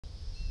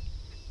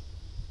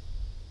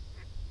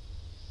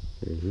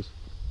There he is.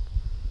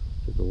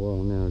 Took a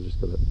while now, I just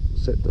got to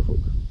set the hook.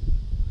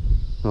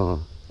 Oh,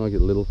 I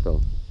get a little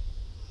fella.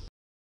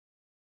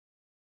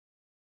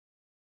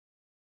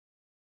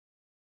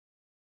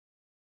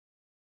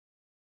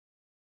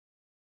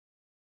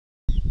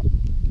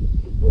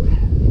 Boy.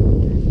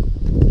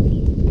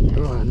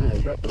 Oh no,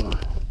 that one.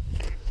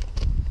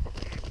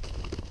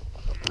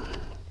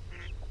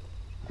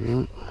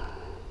 Right.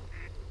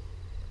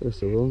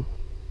 First of all,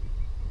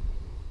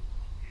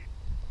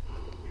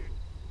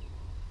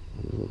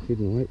 a little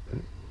hidden weight,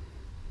 but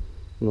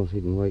not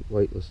hidden weight,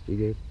 weightless jig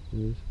head.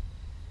 There it is.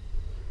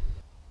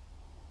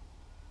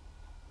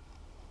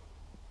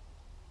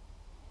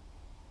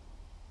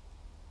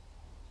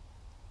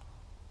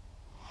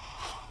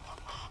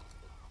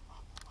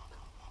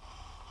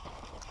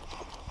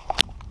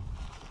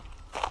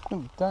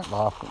 Don't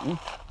laugh at me.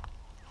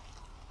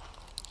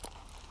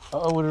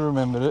 I would have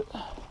remembered it.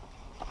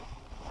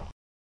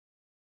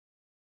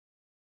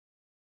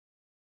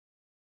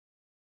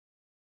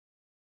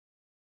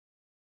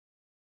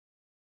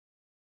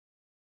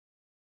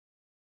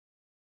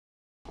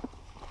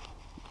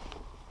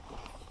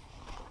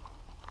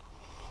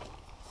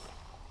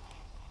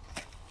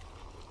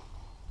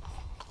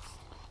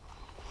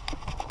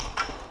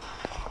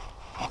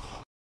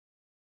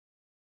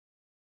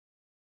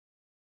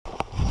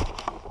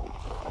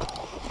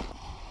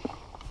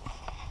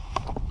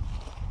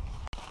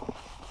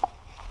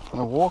 I'm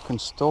going to walk and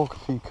stalk a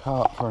few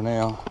carp for an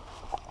hour.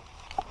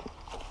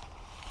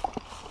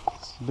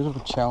 It's a bit of a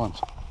challenge.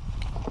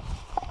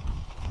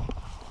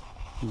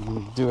 You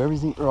can do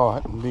everything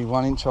right and be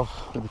 1 inch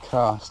off with the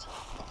cast.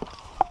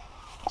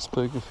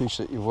 Spook a fish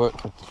that you work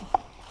for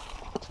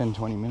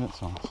 10-20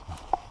 minutes on. So.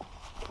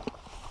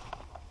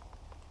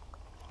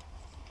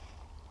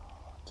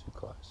 Too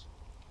close.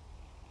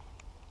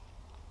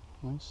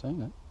 I've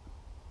seen it.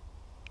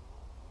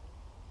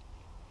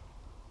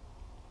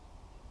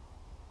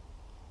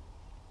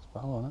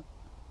 Spell on it.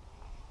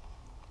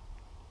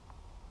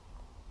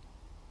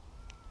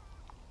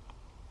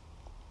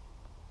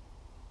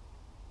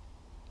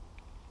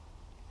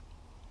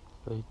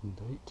 Feeding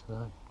deep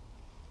today.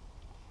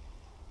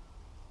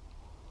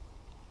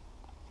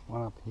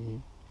 One up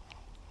here.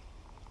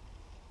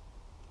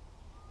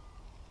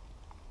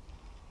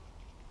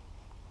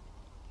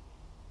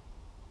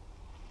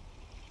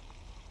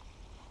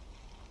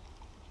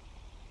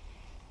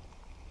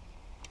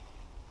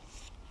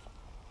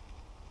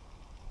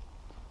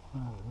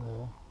 Over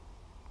there.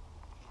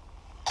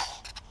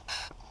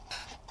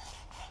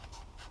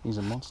 He's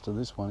a monster,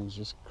 this one. He's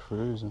just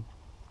cruising.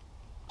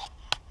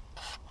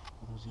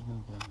 Where's he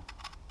going to go?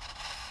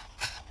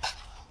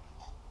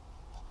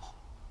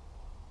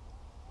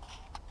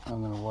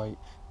 I'm going to wait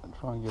and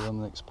try and get on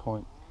the next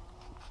point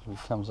if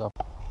he comes up.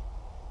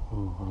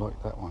 Ooh, I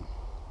like that one.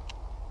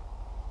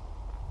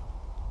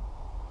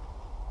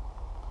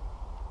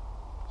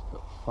 He's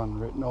got fun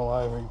written all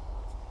over him.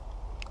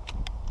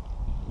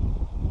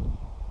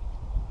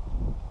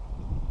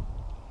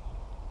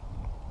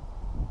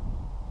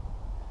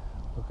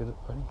 Look at it,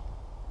 buddy.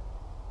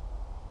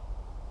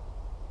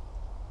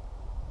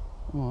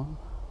 Come on.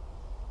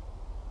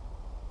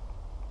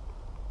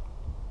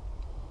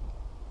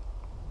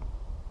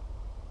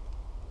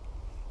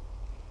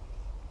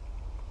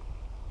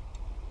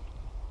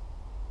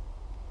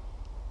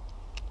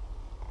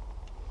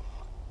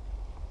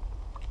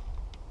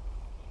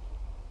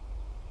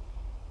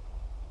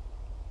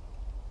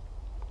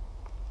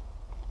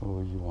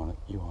 Oh, you want it,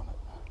 you want it.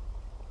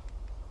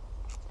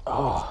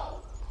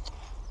 Oh,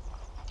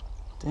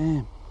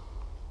 damn.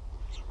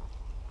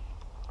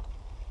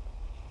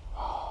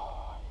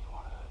 Oh, you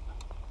wanted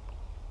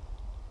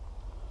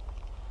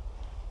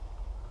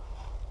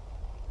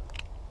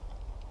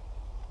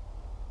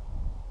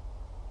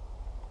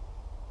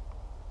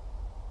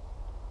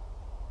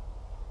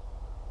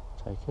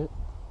it. Take it.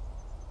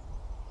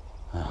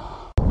 Oh.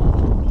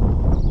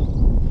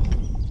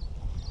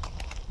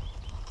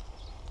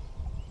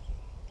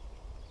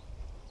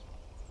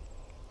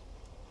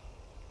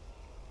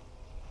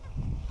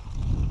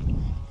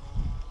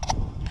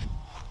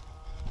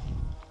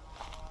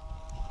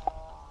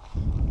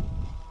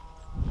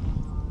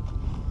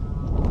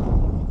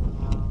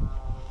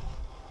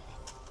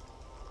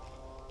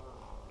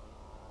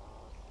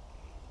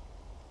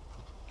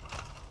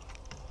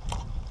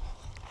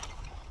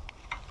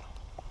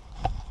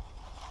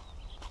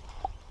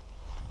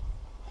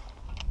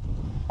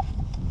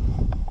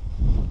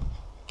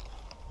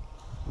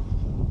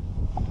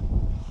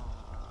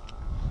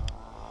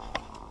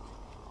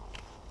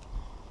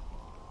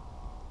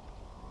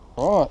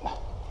 Right,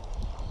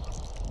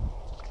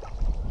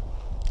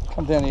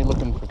 come down here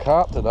looking for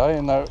carp today,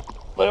 and they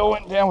all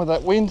went down with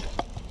that wind.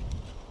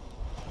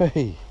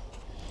 Hey.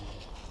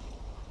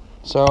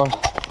 So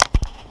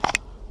I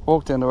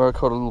walked down to where I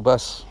caught a little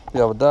bass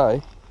the other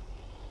day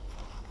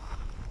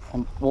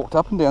and walked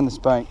up and down this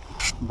bank.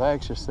 The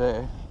bag's just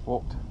there.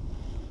 Walked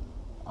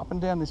up and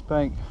down this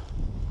bank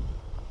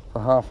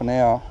for half an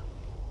hour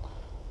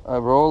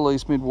over all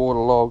these mid-water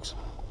logs.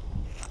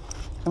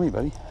 Come here,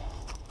 buddy.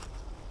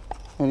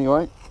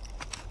 Anyway,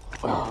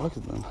 Oh, look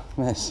at them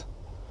mess.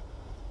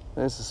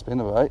 There's the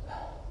spinnerbait.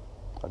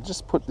 I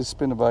just put this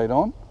spinnerbait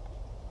on,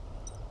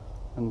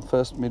 and the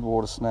first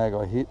mid-water snag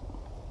I hit,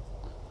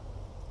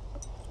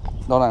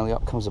 not only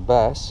up comes a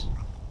bass,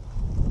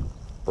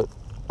 but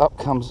up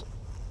comes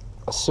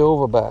a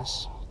silver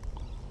bass.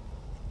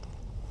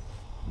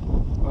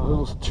 A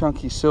little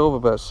chunky silver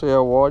bass. See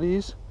how wide he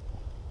is?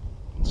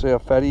 See how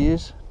fat he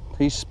is?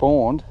 He's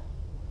spawned,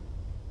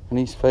 and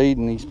he's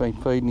feeding. He's been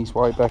feeding his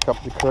way back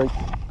up the creek.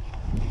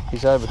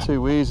 He's over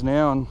 2 years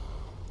now and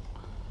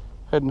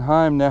heading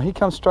home. Now he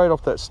comes straight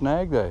off that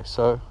snag there,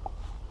 so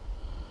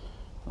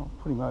I'll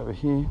put him over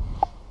here.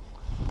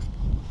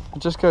 It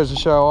just goes to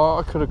show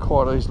I could have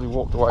quite easily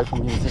walked away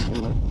from here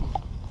thinking that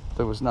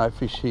there was no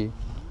fish here,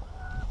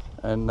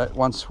 and that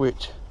one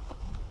switch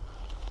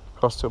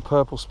across to a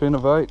purple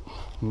spinnerbait,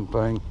 and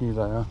bang, here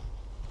they are.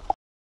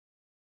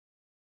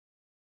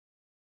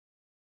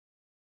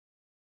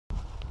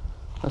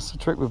 That's the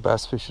trick with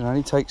bass fishing. It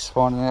only takes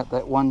finding out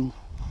that one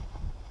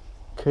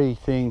key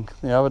thing.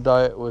 The other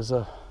day it was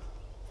a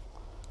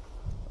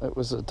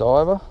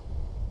diver,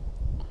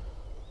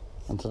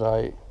 and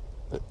today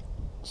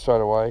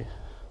straight away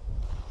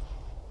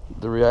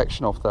the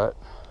reaction off that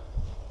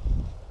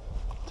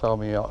told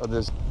me I doubt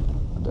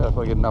if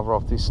I get another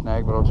off this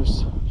snag, but I'll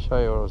just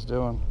show you what I was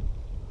doing.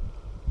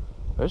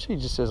 Actually,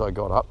 just as I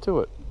got up to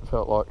it, it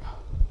felt like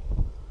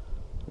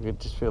I could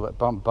just feel that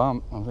bump.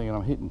 I'm thinking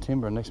I'm hitting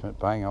timber, and next minute,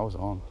 bang, I was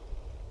on.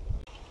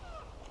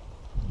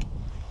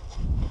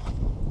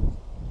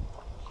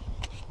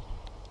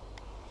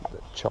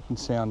 That chopping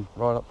sound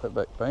right up that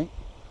back bank.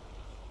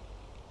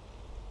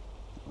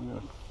 I'm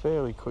going to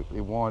fairly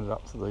quickly wind it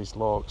up to these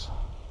logs.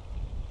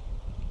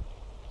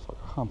 It's like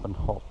a hump and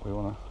hop. We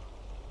want to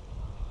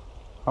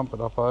hump it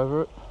up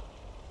over it.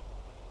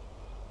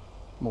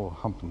 More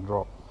hump and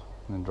drop,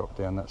 and then drop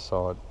down that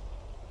side.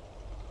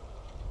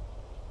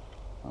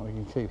 And we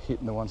can keep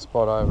hitting the one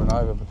spot over and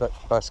over, but that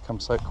bass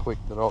comes so quick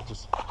that I'll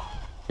just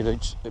hit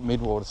each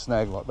mid-water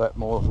snag like that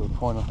more to the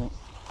point, I think.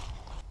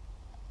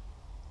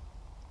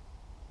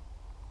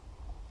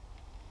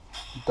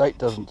 The date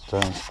doesn't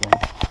determine spring.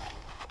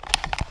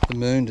 The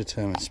moon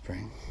determines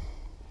spring.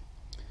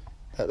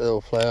 That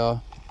little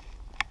flower,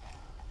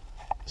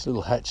 this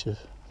little hatch of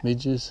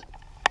midges,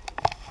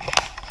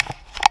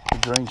 the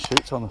green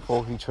shoots on the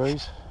fawny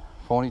trees,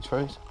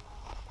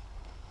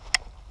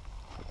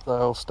 they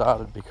all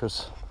started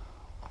because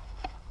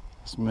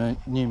this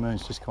new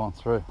moon's just gone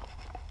through.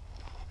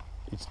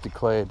 It's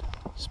declared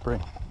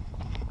spring.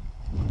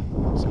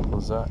 Simple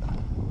as that,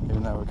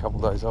 even though we're a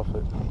couple of days off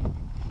it.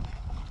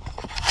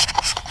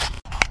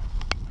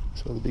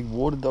 So the big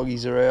water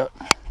doggies are out.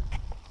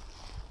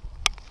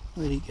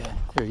 Where'd he go?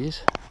 There he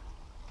is.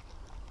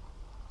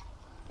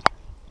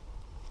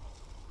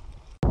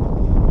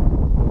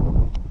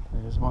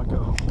 There's my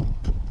girl.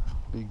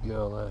 Big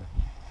girl there.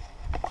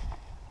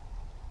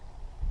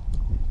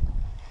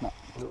 No,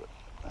 do it.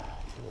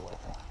 Get away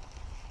from her.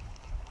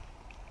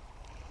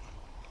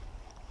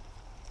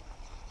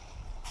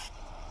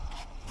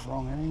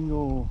 Wrong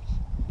angle.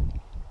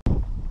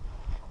 That's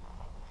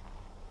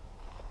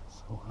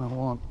the one I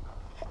want.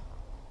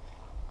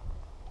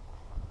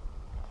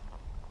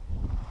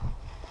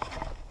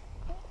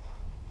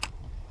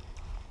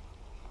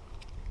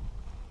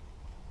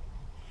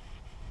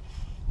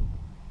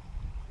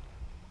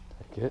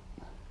 Take it.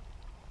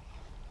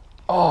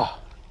 Oh!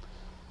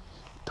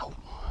 Don't.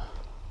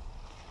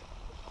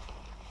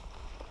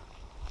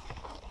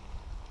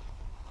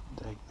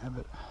 Dag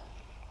nabbit.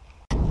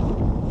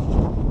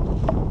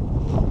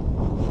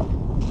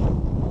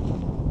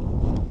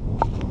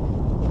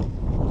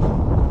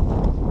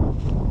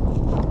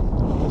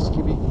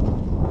 Skibby.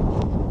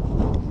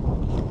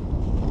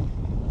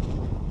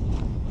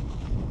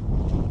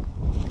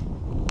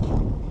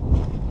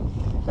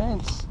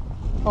 Fence.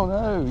 Oh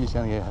no, he's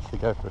going to have to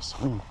go for a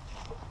swim.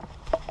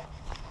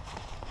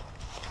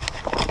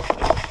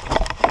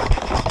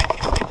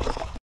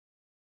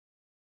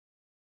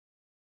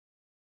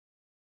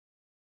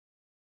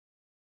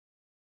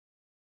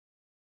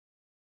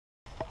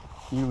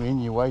 You win,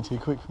 you're way too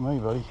quick for me,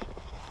 buddy.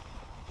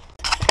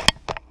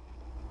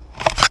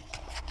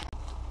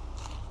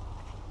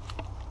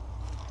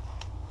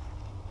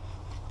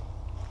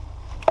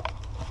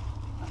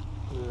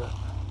 Yeah.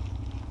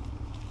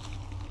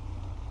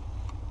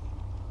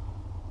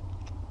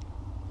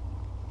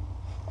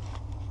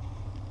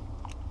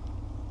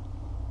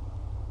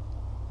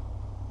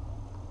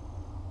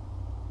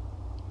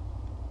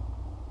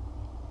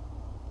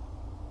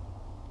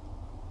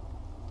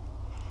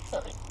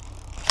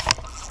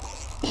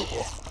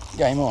 Yeah,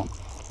 game on.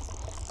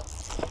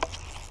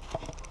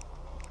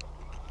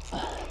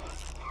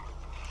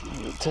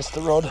 Test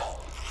the rod.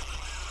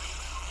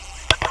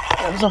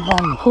 That was a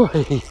fun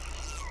boy.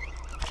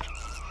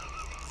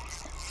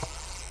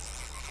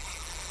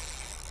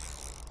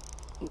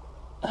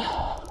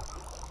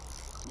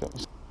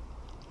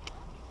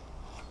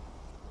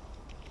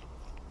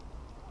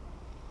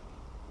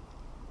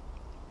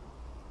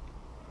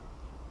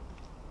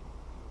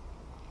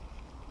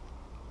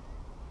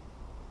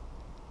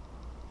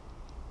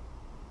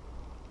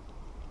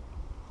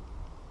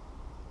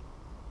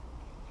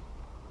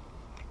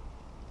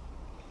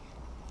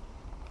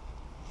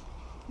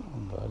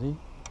 buddy.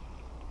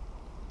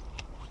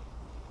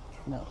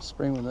 No,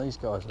 spring when these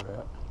guys are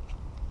out.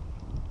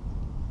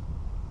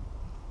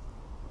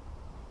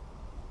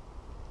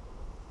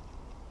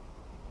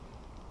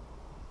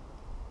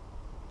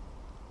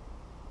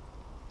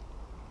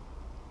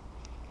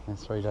 And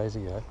 3 days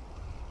ago,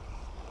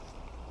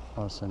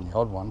 I've seen the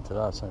odd one. Today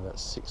I've seen about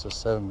 6 or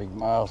 7 big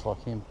males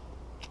like him.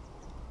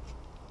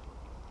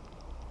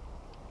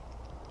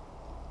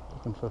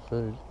 Looking for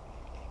food.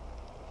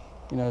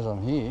 He knows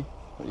I'm here,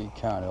 but he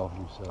can't help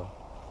himself.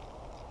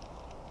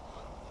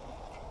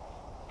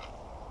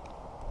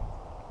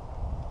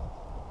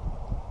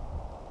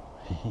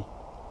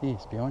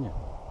 He's behind you.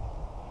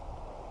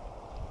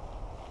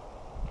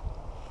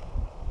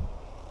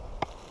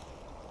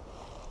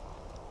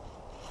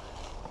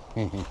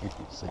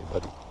 See you,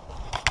 buddy.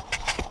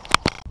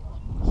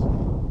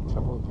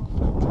 Couple of big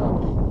fat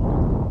carp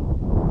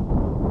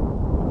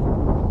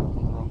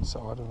on the wrong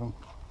side of them.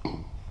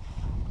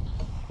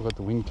 I've got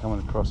the wind coming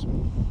across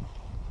me.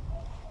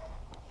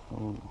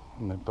 Oh,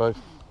 and they're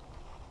both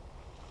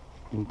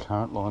in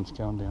current lines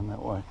going down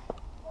that way.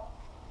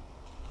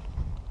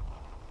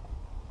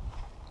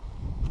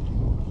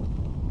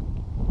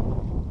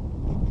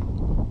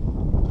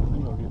 I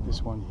think I'll get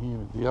this one here,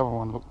 but the other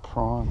one looked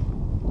prime.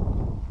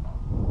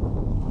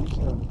 I'm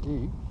starting to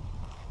dig.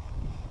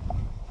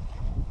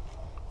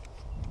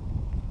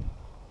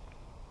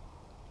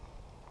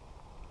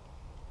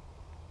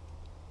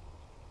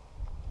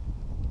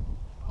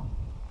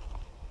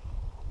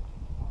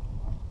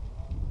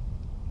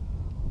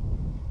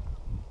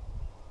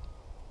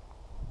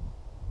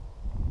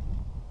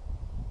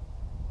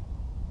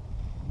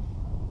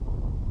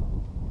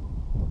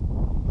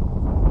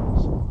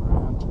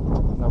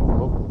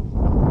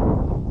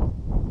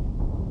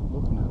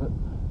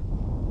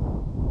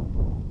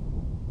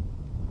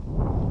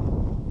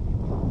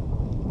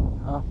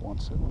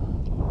 Wants it.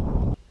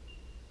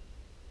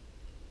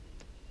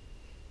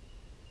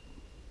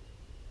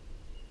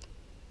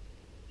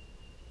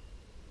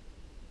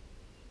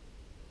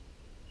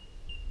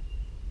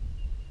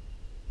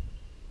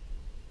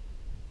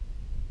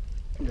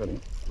 Got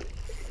him.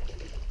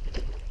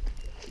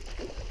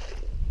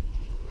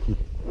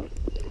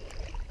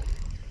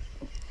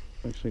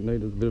 Actually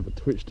needed a bit of a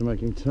twitch to make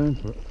him turn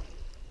for it.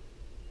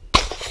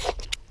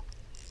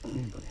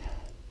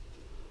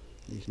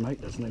 His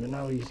mate doesn't even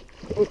know he's...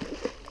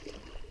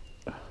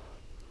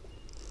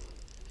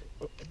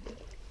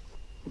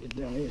 Get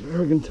down here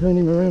so I can turn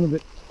him around a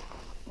bit.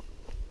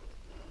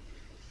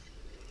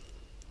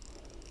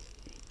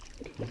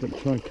 I'm going to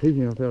try and keep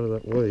him up out of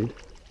that weed.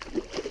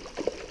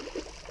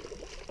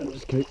 And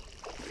just keep...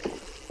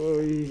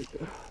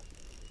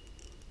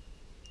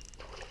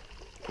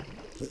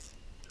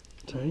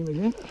 Turn him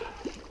again.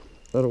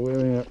 That'll wear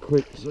him out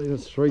quick. See,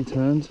 that's 3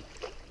 turns.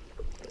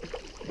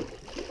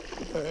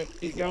 Alright,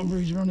 he's going for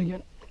his run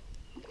again.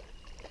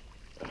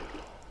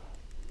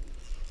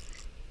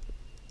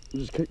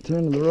 Just keep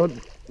turning the rod.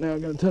 Now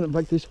I'm going to turn it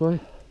back this way.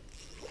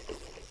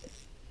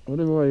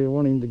 Whatever way you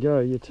want him to go,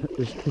 you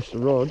just push the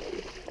rod.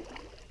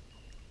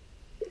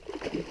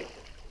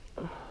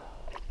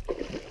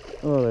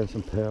 Oh, there's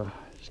some power.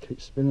 Just keep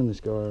spinning this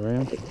guy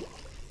around.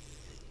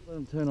 Let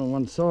him turn on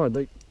one side,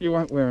 you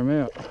won't wear him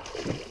out.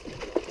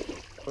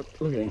 But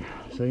look at him.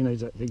 So he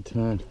needs that big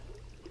turn.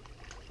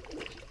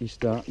 He's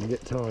starting to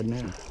get tired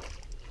now.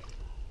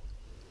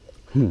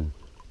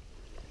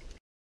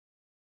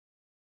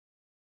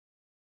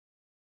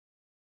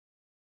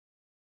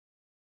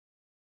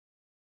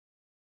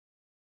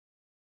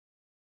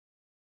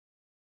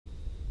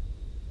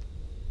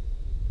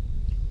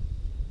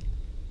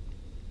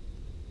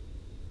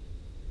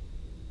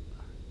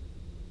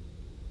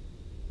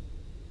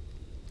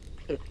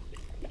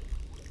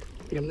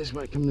 Come this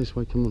way, come this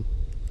way, come on.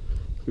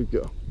 Good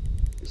girl.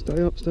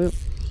 Stay up, stay up.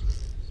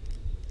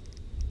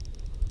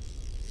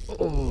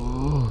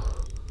 Oh.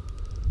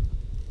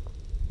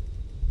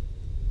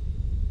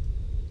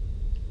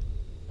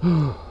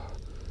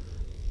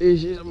 Here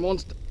she's a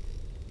monster.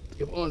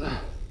 Come on.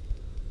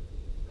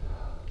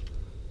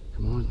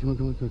 Come on, come on,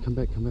 come on, come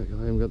back, come back. I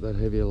haven't got that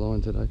heavier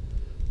line today.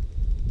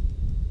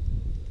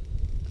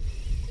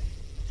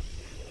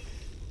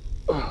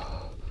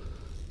 Oh.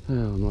 How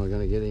am I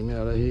going to get him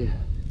out of here?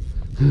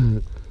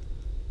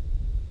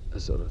 I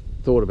sort of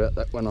thought about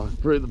that when I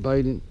threw the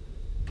bait in.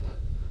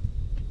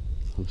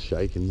 I'm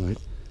shaking, mate,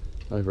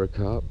 over a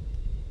carp.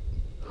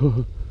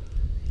 I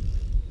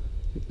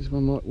think this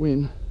one might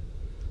win.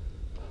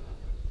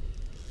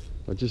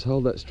 I just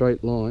hold that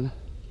straight line.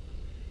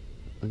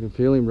 I can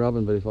feel him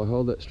rubbing, but if I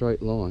hold that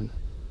straight line,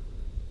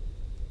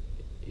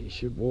 he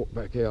should walk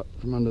back out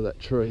from under that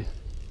tree.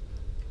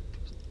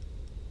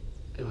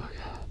 Like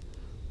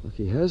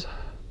he has.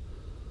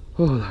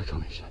 Oh, look,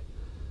 come here.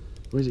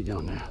 Where's he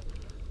going now?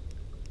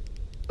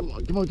 Come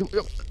on, come on, come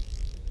on.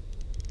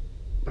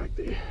 Back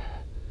there.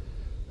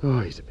 Oh,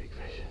 he's a big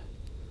fish.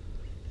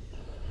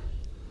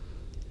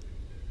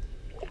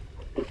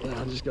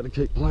 Now I just got to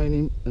keep playing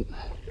him, and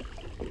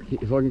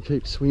if I can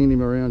keep swinging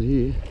him around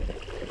here.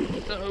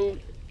 Oh.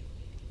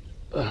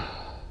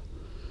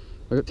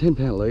 I got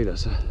 10-pound leader,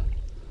 so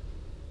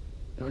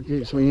I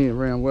keep swinging him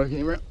around, working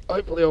him around.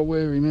 Hopefully I'll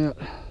wear him out.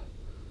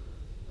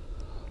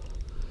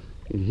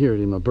 You can hear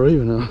it in my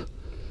breathing now.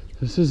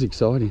 This is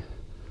exciting.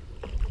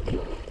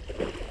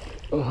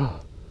 Oh,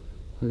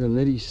 I got an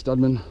Eddie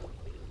Studman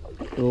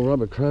little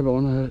rubber crab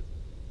on. I had it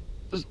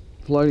just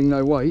floating,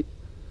 no weight.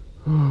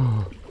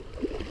 Oh,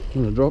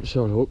 on a drop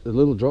shot hook. The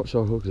little drop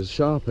shot hook is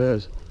sharp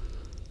as.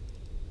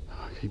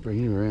 Oh, I keep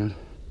bringing him around.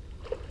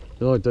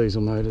 They're like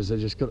diesel motors. They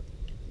just got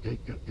to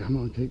come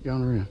on, keep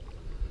going around.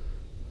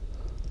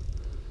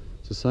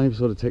 It's the same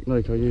sort of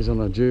technique I use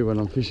on a Jew when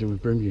I'm fishing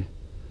with brimgear.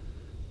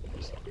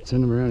 Just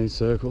send them around in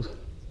circles.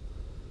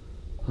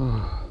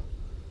 Oh.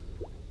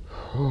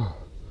 Oh.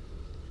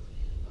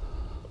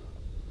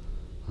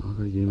 I've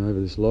got to get him over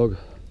this log.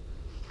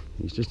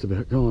 He's just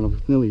about gone.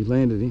 I've nearly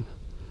landed him.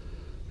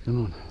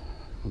 Come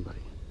on, buddy.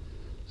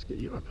 Let's get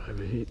you up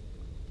over here.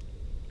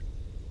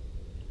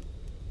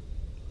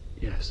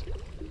 Yes.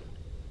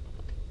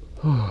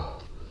 Oh.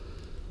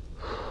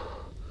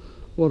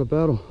 What a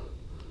battle.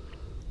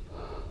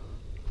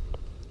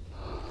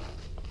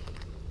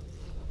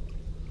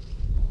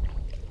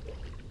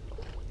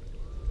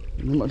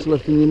 Not much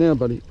left in you now,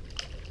 buddy.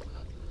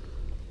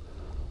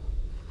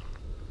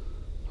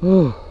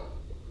 Oh.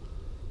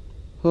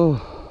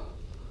 Oh.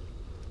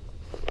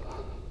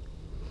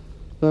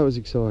 That was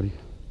exciting.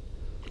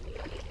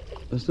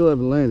 I still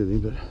haven't landed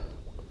him, but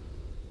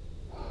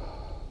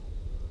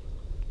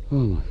oh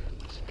my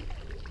goodness.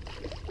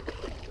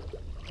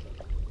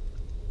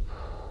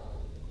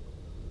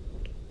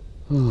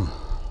 Oh.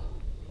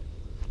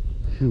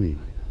 Come here,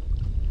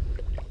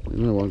 mate.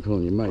 No one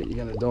calling you mate,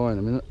 you're gonna die in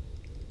a minute.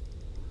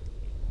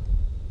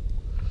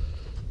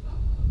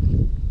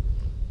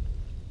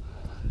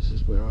 This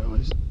is where I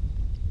always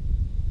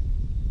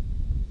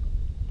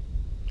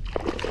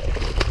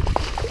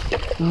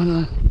oh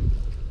no.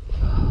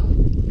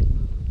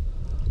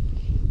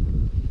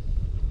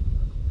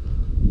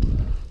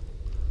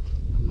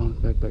 Come on,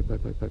 back.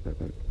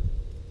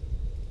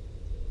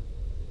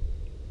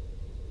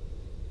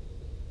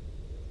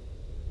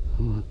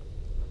 Come on.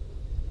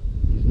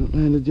 He's not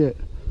landed yet.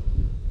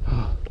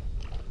 Oh.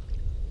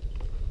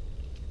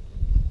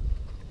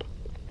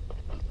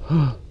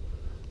 Oh.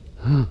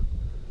 Oh.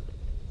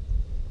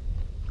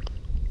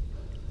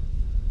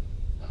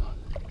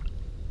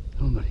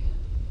 Come on, buddy.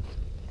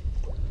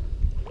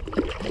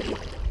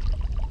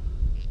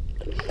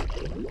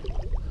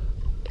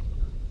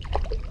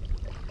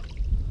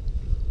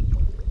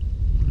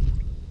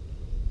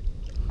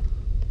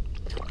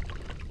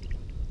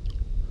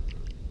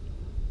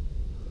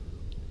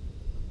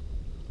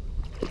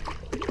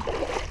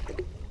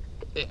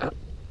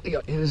 Yeah,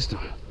 this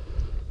time.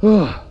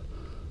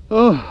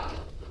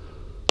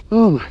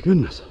 Oh my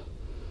goodness.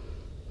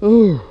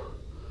 Oh.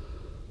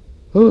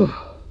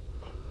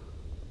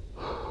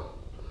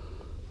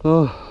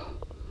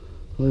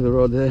 Leave the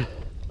rod there.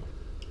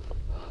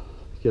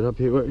 Get up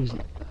here where he's.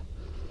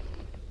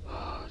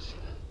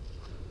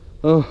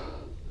 Oh,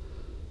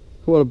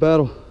 what a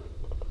battle.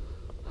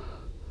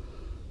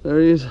 There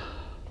he is.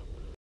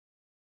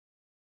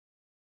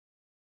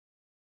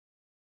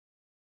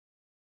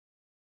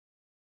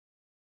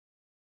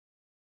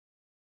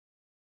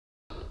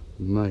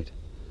 Mate,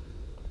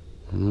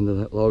 and under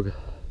that log,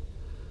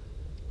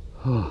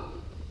 oh,